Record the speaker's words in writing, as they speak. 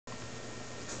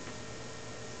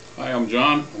Hi, I'm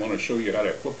John. I want to show you how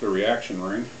to flip the reaction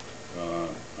ring.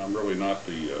 I'm really not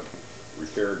the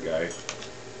repair guy.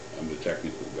 I'm the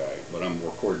technical guy, but I'm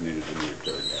more coordinated than the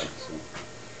repair guy. So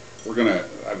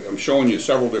I'm showing you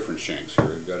several different shanks here.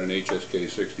 We've got an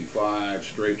HSK65,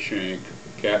 straight shank,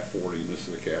 Cat 40, this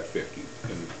is a Cat 50.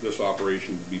 And this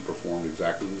operation will be performed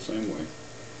exactly the same way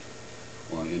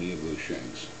on any of those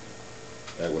shanks.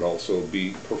 That would also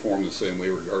be performed the same way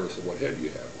regardless of what head you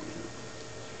have on here.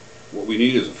 What we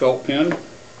need is a felt pin, a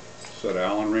set of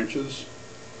Allen wrenches,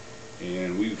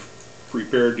 and we've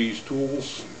prepared these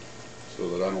tools so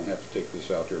that I don't have to take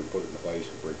this out there and put it in the vise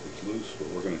and break this loose. But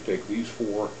we're going to take these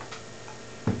 4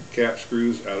 cap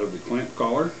screws out of the clamp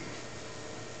collar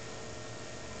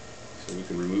so we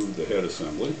can remove the head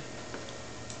assembly.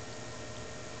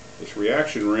 This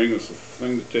reaction ring is the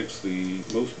thing that takes the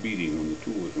most beating when the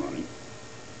tool is running.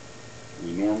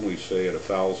 We normally say at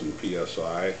 1,000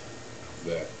 psi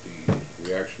that the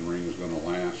reaction ring is going to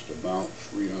last about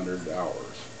 300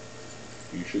 hours.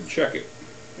 You should check it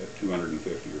at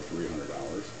 250 or 300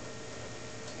 hours.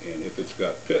 And if it's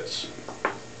got pits,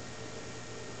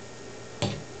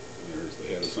 there's the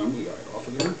head assembly right off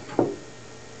of there,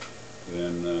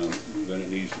 then it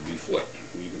needs to be flipped.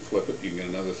 You can flip it, you can get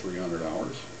another 300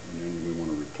 hours, and then we want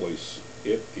to replace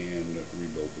it and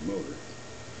rebuild the motor.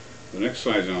 The next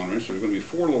size Allen wrench, there's going to be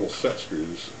 4 little set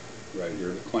screws right here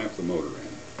that clamp the motor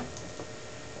in.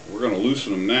 We're going to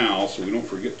loosen them now so we don't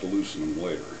forget to loosen them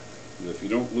later. If you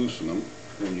don't loosen them,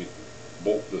 when you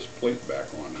bolt this plate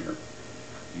back on here,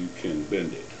 you can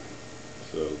bend it.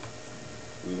 So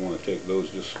we want to take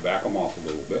those, just back them off a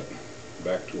little bit,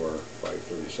 back to our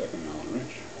 5/32 Allen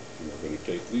wrench, and we're going to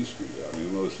take these screws out. And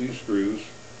you'll notice these screws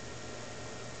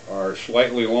are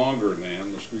slightly longer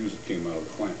than the screws that came out of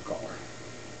the clamp collar.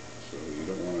 So you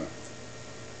don't want to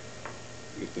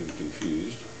get them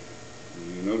confused.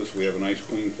 And you notice we have a nice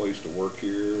clean place to work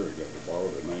here. I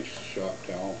borrowed a nice shop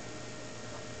towel.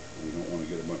 We don't want to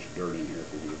get a bunch of dirt in here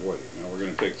if we can avoid it. Now we're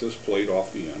going to take this plate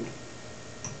off the end.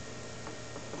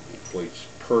 The plate's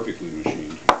perfectly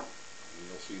machined. And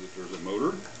you'll see that there's a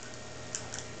motor.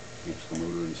 That's the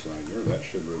motor inside there. That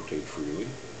should rotate freely.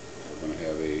 We're going to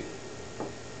have a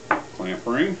clamp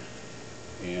ring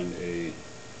and a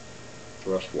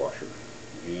thrust washer.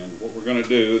 And what we're going to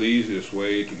do, the easiest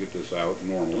way to get this out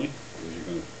normally, is you're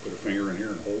going to put a finger in here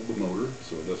and hold the motor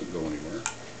so it doesn't go anywhere.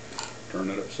 Turn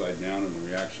it upside down and the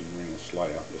reaction ring will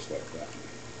slide out just like that.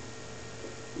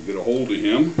 We get a hold of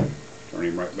him, turn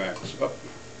him right back up,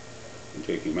 and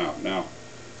take him out. Now,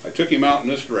 I took him out in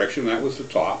this direction, that was the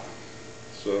top.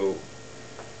 So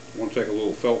I want to take a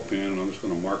little felt pin and I'm just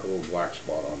going to mark a little black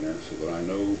spot on there so that I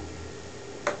know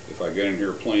if I get in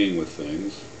here playing with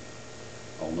things,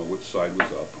 I'll know which side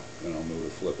was up and I'll know to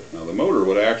flip it. Now the motor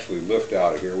would actually lift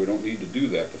out of here. We don't need to do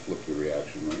that to flip the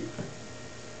reaction ring.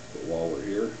 But while we're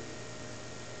here,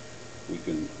 we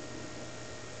can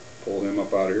pull him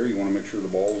up out of here. You want to make sure the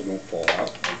balls don't fall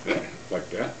out like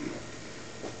that.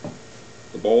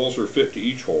 The balls are fit to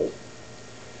each hole.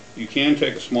 You can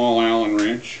take a small Allen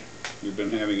wrench if you've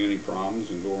been having any problems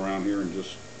and go around here and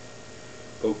just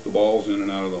poke the balls in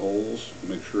and out of the holes.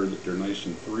 Make sure that they're nice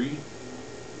and free.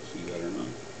 See that or not?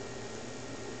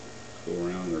 Go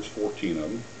around and there's 14 of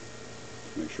them.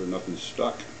 Make sure nothing's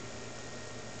stuck.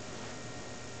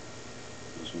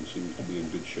 This one seems to be in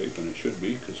good shape, and it should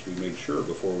be because we made sure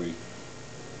before we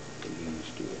put in this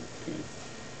tool. Okay.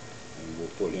 And we'll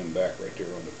put him back right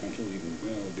there on the pencil. You can,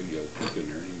 well, we'll give you a peek in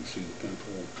there. You can see the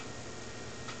pencil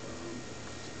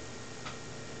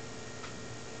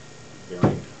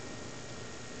bearing.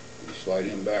 We'll slide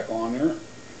him back on there.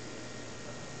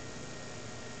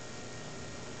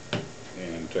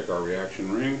 And take our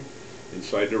reaction ring.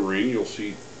 Inside the ring you'll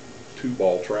see 2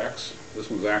 ball tracks. This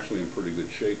one's actually in pretty good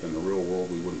shape. In the real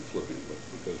world we wouldn't flip him, but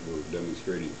because we're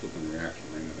demonstrating flipping the reaction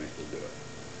ring, I think we'll do it.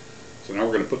 So now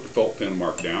we're going to put the felt pin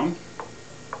mark down,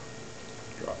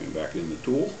 drop him back in the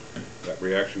tool. That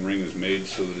reaction ring is made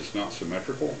so that it's not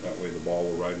symmetrical. That way the ball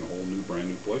will ride in a whole new brand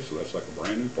new place, so that's like a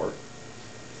brand new part.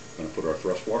 Going to put our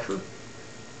thrust washer,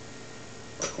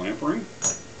 our clamp ring,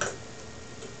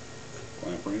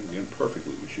 again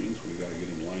perfectly machined, so we've got to get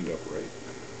him lined up right.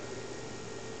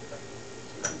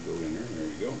 So we'll go in there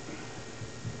you go.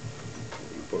 We're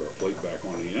going to put our plate back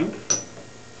on the end.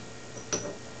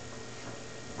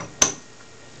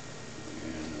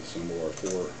 And assemble our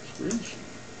 4 screws.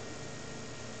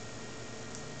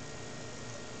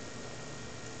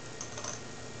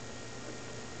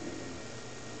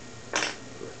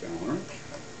 Correct Allen wrench.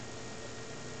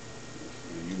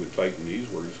 You would tighten these.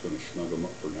 We're just going to snug them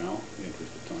up for now in the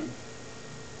interest of time.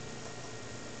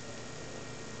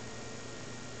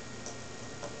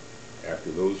 After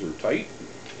After those are tight,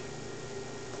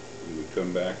 we would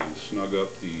come back and snug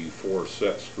up the 4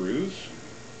 set screws.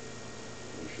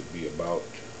 They should be about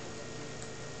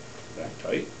that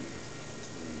tight.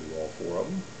 We're going to do all 4 of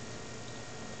them.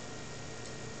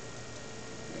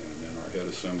 And then our head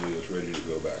assembly is ready to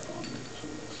go back on. So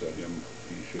we'll set him,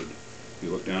 if you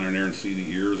look down in there and see the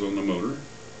ears on the motor,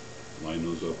 line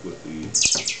those up with the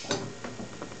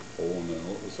hole in the,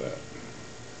 what was that?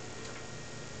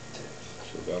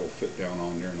 So that'll fit down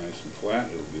on there nice and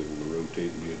flat. It'll be able to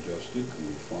rotate and be adjusted. And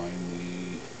we'll find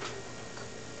the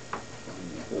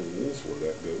holes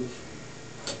where that goes.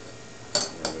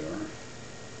 There they are.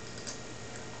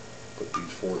 Put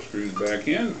these 4 screws back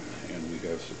in, and we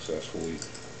have successfully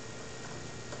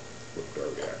flipped our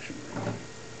reaction ring.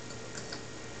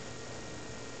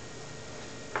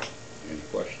 Any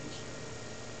questions?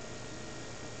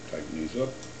 Tighten these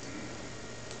up.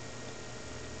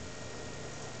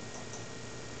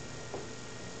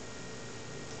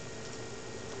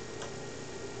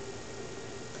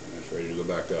 And it's ready to go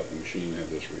back out in the machine and have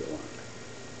this realigned.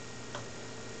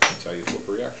 That's how you flip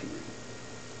a reaction ring.